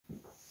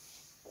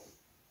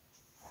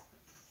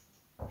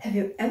Have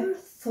you ever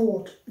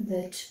thought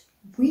that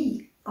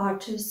we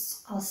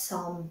artists are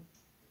some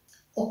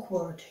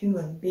awkward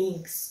human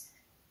beings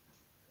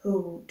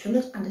who do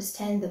not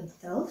understand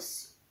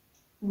themselves,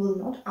 will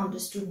not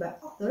understood by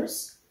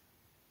others,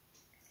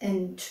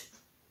 and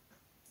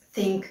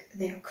think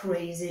they're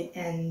crazy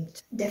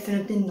and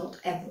definitely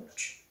not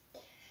average?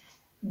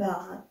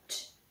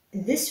 But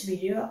in this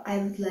video I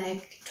would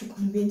like to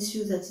convince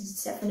you that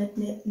it's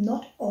definitely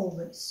not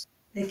always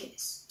the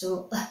case.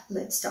 So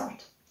let's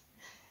start.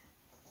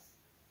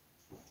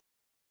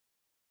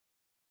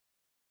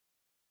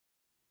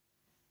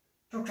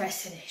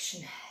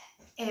 Procrastination.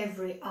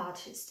 Every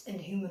artist and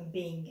human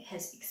being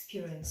has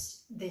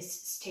experienced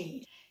this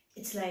state.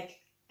 It's like,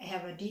 I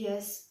have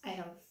ideas, I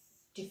have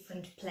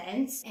different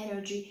plans,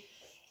 energy,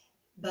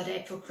 but I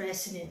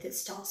procrastinate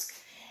this task.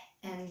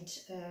 And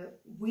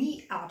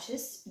we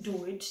artists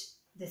do it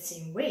the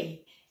same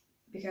way,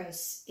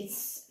 because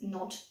it's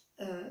not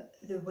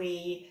the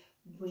way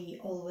we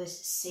always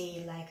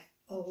say, like,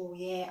 oh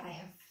yeah, I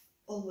have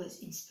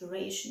always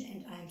inspiration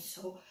and I'm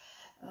so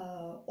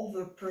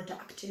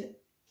overproductive,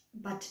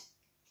 but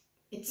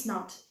it's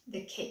not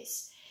the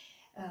case.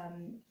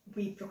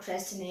 We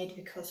procrastinate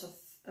because of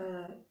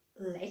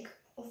lack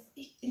of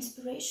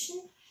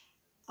inspiration,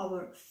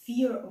 our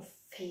fear of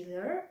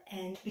failure,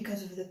 and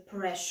because of the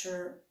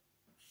pressure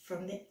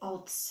from the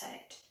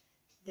outside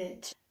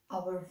that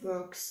our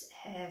works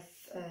have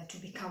to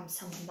become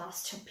some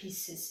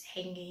masterpieces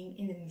hanging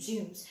in the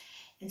museums.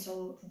 And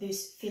so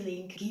this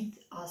feeling gives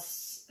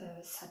us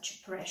such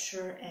a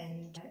pressure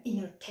and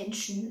inner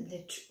tension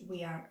that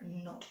we are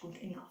not good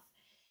enough.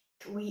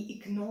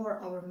 We ignore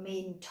our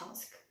main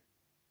task,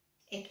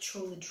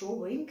 actually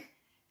drawing,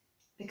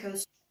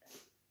 because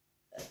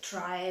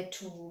try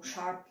to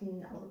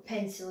sharpen our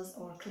pencils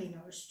or clean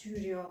our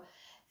studio,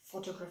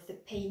 photograph the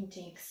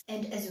paintings.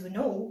 And as we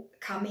know,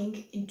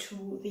 coming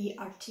into the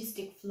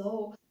artistic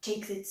flow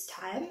takes its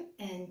time,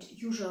 and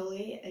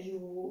usually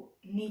you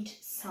need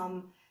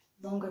some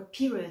longer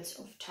periods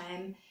of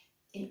time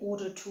in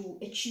order to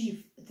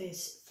achieve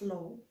this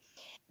flow.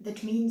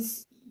 That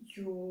means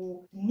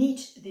you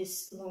need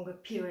this longer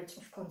periods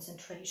of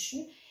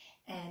concentration,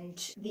 and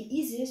the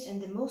easiest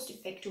and the most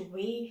effective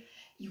way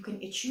you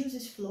can achieve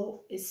this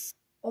flow is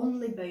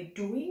only by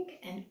doing,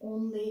 and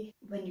only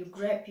when you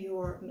grab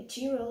your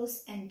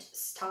materials and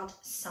start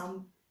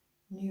some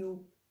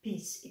new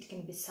piece. It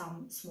can be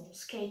some small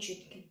sketch,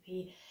 it can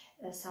be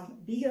some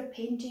bigger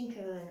painting,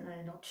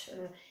 not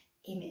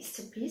a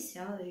masterpiece.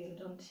 Yeah, you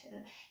don't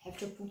have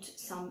to put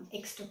some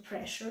extra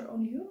pressure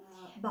on you.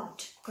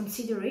 But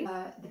considering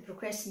the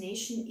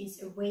procrastination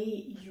is a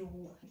way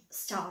you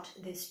start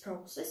this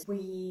process,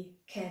 we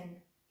can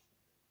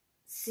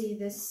see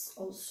this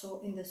also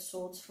in the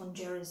thoughts from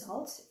Jerry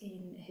Saltz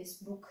in his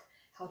book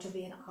How to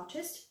Be an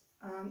Artist.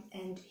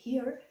 And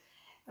here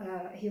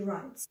he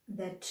writes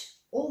that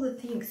all the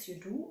things you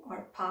do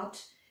are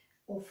part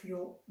of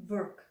your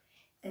work.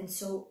 And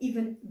so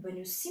even when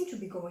you seem to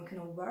be going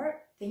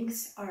nowhere,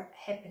 things are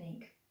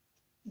happening,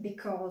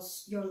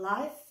 because your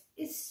life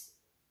is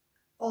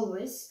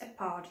always a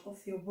part of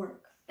your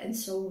work. And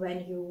so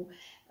when you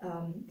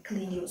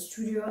clean your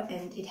studio,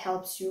 and it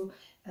helps you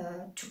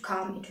to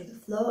come into the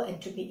flow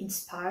and to be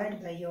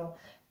inspired by your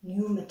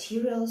new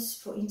materials,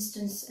 for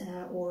instance,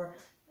 or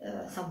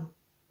some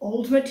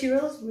old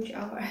materials which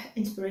are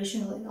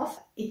inspirational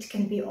enough, it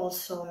can be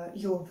also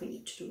your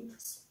way to do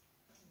this.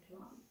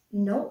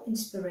 No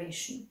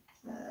inspiration,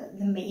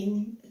 the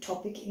main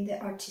topic in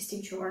the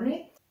artistic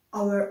journey.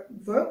 Our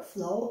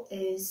workflow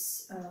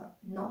is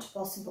not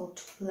possible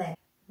to plan.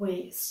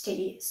 We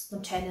stay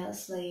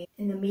spontaneously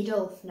in the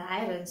middle of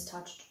night and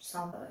start to do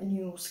some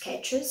new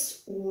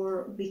sketches,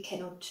 or we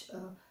cannot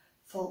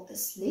fall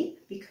asleep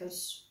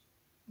because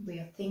we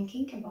are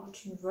thinking about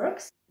new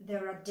works.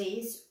 There are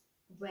days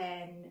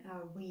when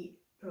we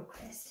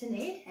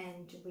procrastinate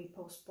and we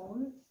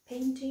postpone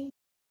painting.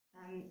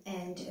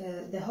 And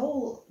the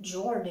whole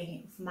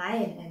journey of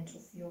mine and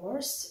of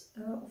yours,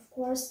 of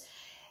course,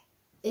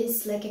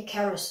 is like a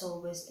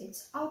carousel with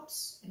its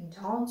ups and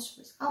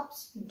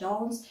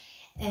downs,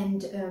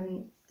 and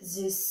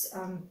this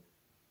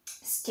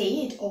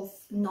state of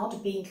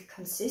not being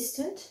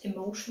consistent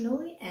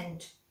emotionally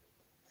and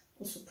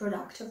also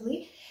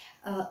productively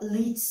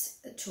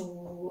leads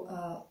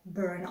to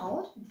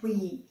burnout.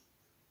 We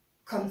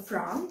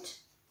confront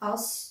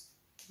us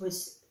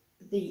with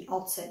the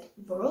outside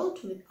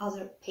world, with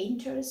other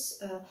painters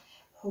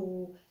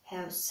who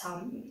have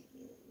some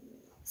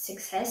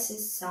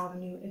successes, some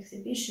new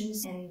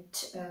exhibitions, and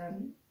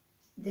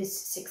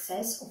this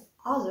success of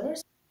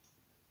others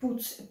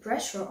puts a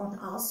pressure on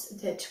us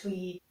that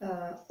we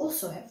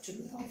also have to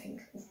do something,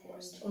 of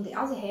course. On the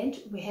other hand,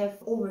 we have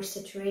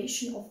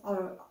oversaturation of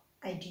our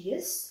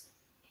ideas,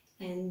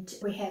 and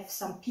we have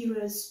some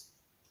periods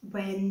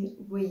when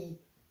we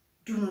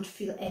do not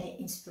feel any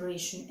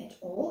inspiration at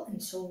all,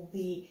 and so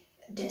we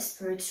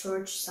desperate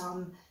search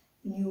some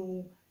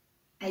new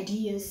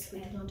ideas. We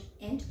do not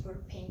end our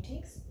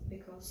paintings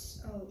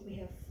because we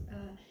have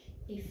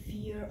a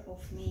fear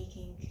of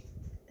making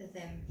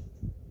them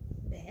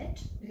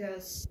bad,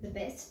 because the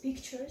best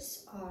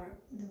pictures are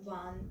the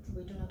one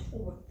we do not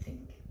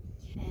overthink,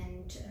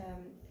 and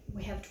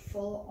we have to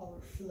follow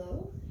our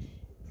flow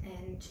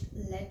and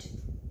let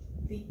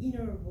the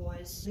inner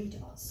voice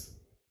lead us.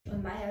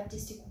 On my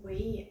artistic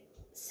way,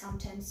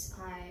 sometimes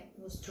I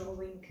was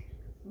drawing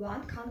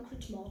one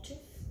concrete motif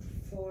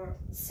for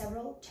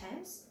several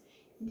times,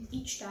 and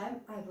each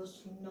time I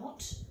was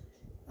not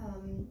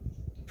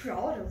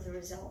proud of the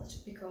result,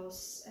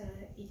 because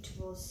it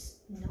was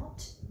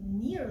not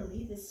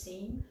nearly the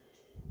same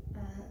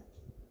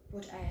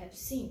what I have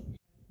seen.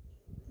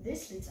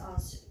 This leads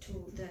us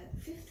to the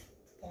fifth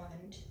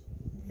point,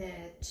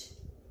 that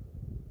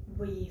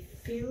we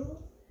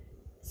feel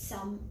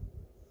some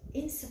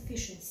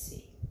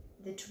insufficiency,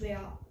 that we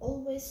are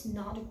always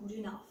not good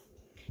enough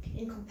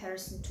in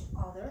comparison to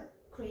other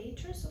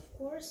creators, of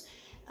course,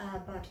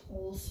 but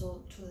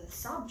also to the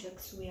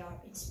subjects we are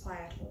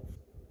inspired of.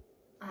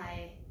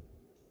 I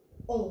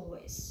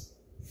always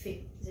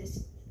feel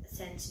this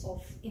sense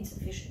of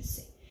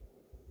insufficiency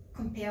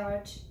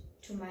compared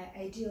to my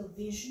ideal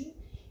vision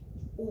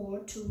or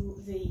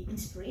to the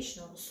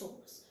inspirational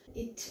source.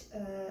 It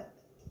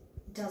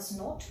does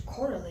not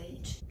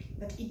correlate,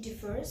 but it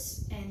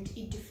differs, and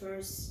it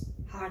differs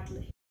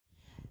hardly.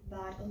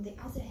 But on the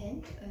other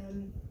hand,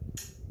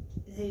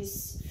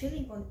 this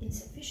feeling of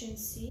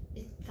insufficiency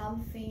is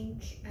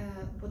something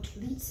what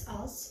leads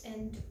us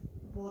and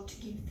what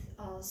gives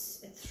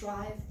us a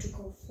drive to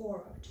go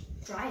forward.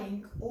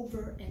 Trying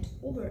over and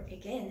over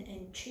again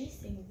and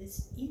chasing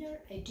this inner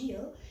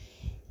ideal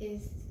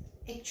is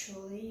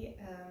actually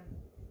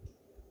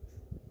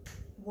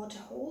what a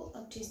whole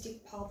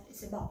artistic path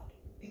is about,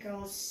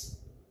 because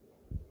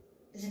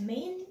the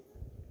main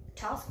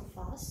task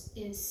of us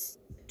is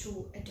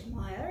to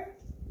admire,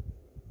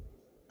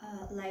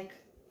 like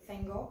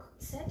Van Gogh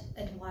said,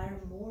 admire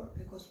more,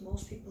 because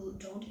most people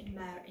don't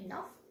admire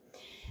enough.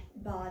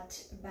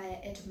 But by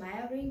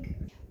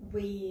admiring,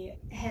 we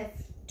have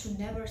to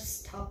never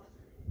stop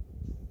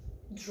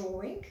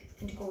drawing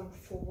and going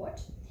forward,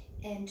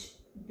 and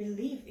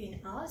believe in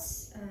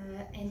us,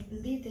 and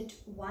believe that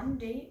one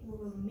day we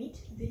will meet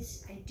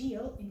this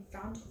ideal in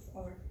front of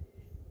our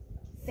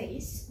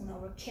face, on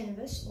our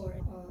canvas or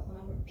on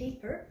our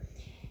paper,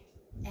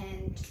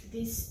 and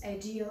this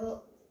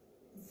ideal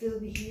will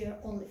be here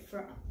only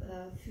for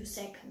a few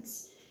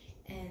seconds,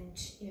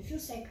 and in a few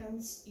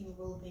seconds you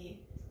will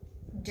be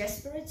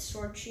desperate,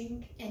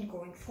 searching and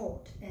going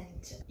forward,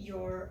 and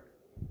your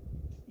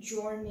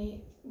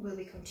journey will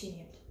be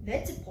continued.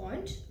 That's the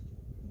point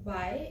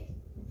why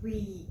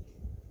we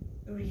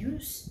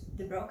reuse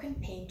the broken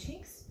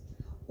paintings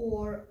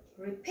or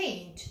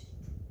repaint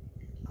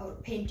our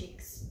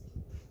paintings.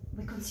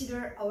 We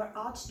consider our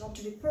art not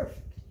to be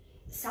perfect.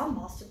 Some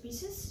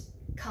masterpieces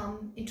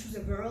come into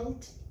the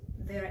world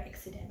very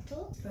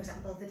accidental. For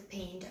example, the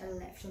paint I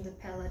left on the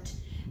palette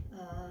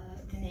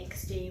the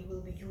next day will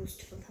be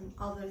used for some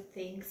other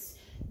things,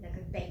 like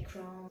a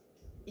background.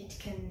 It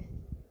can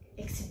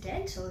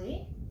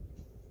accidentally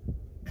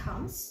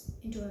comes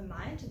into a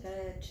mind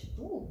that,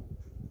 oh,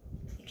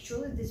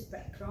 actually this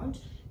background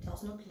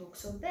does not look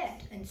so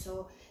bad, and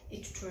so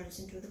it turns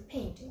into the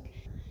painting.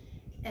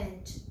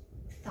 And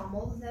some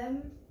of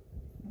them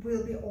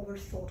will be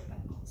overthought by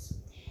us.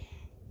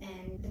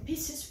 And the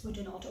pieces we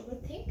do not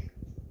overthink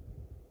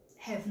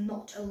have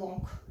not a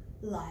long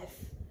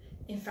life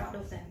in front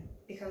of them,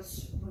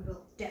 because we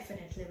will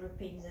definitely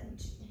repaint them.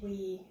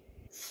 We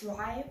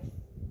thrive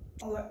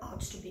our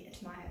art to be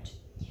admired,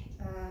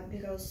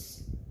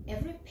 because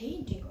every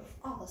painting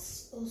of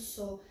us,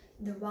 also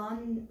the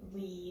one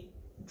we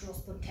draw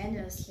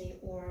spontaneously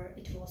or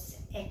it was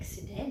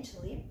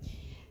accidentally,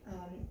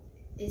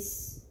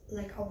 is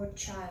like our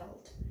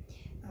child.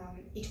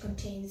 It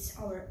contains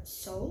our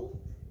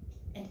soul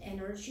and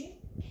energy,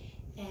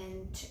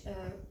 and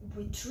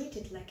we treat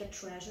it like a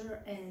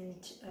treasure and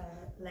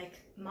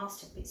like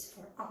masterpiece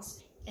for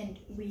us, and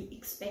we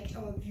expect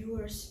our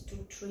viewers to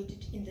treat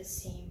it in the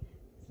same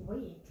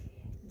way.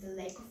 The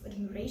lack of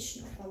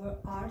admiration of our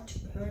art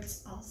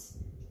hurts us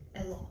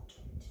a lot.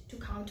 To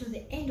come to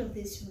the end of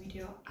this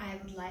video, I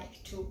would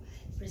like to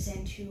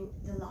present you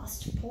the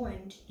last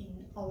point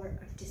in our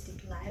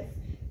artistic life,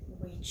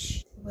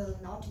 which will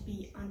not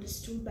be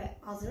understood by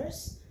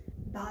others,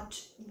 but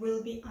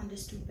will be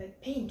understood by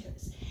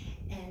painters,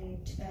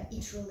 and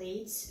it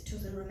relates to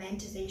the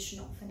romanticization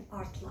of an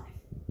art life.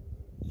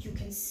 You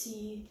can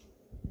see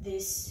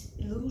this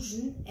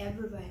illusion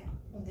everywhere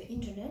on the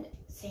internet,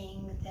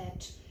 saying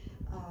that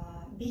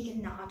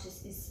being an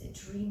artist is a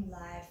dream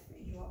life.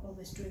 You are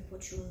always doing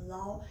what you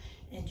love,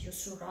 and you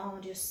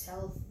surround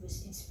yourself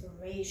with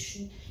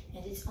inspiration,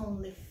 and it's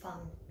only fun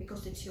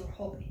because it's your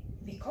hobby.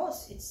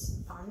 Because it's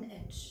fun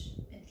and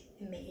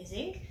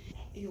amazing,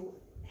 you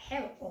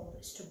have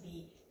always to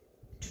be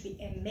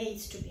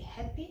amazed, to be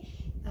happy,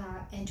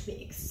 and to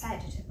be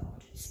excited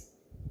about it.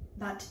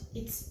 But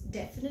it's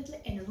definitely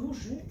an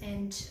illusion,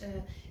 and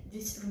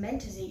this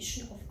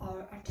romanticization of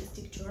our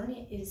artistic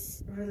journey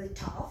is really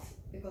tough,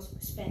 because we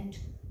spend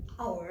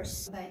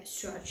hours by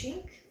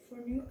searching for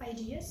new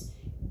ideas,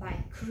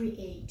 by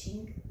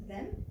creating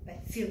them, by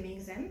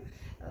filming them,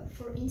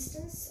 for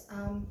instance.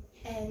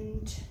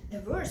 And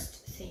the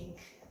worst thing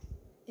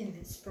in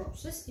this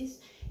process is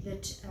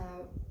that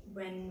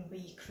when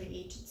we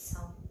created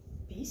some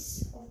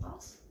piece of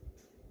us,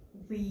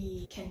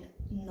 we can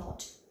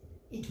not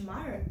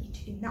admire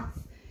it enough,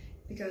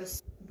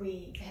 because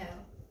we have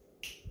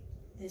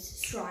this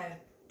strive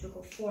to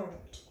go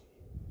forward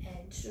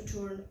and to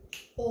turn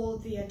all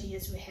the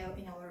ideas we have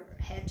in our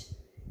head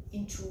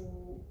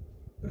into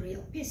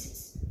real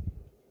pieces.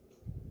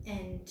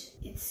 And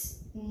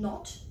it's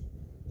not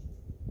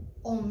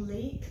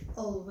only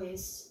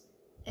always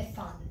a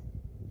fun,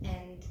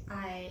 and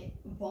I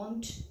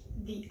want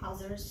the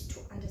others to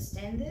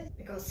understand it,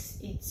 because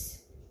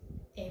it's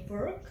a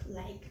work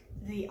like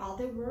the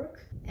other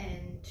work,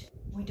 and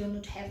we do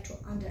not have to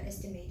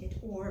underestimate it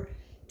or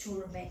to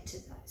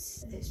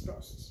romanticize this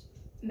process.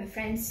 My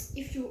friends,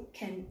 if you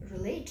can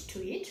relate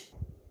to it,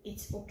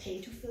 it's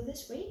okay to feel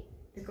this way,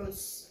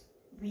 because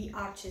we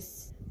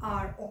artists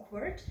are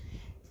awkward,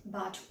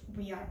 but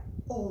we are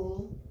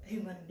all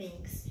human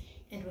beings,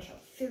 and we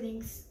have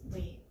feelings,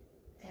 we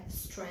have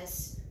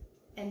stress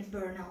and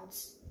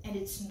burnouts, and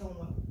it's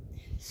normal.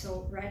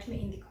 So write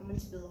me in the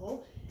comments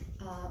below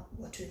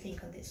what you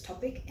think on this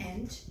topic,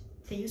 and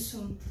see you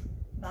soon.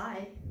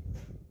 Bye!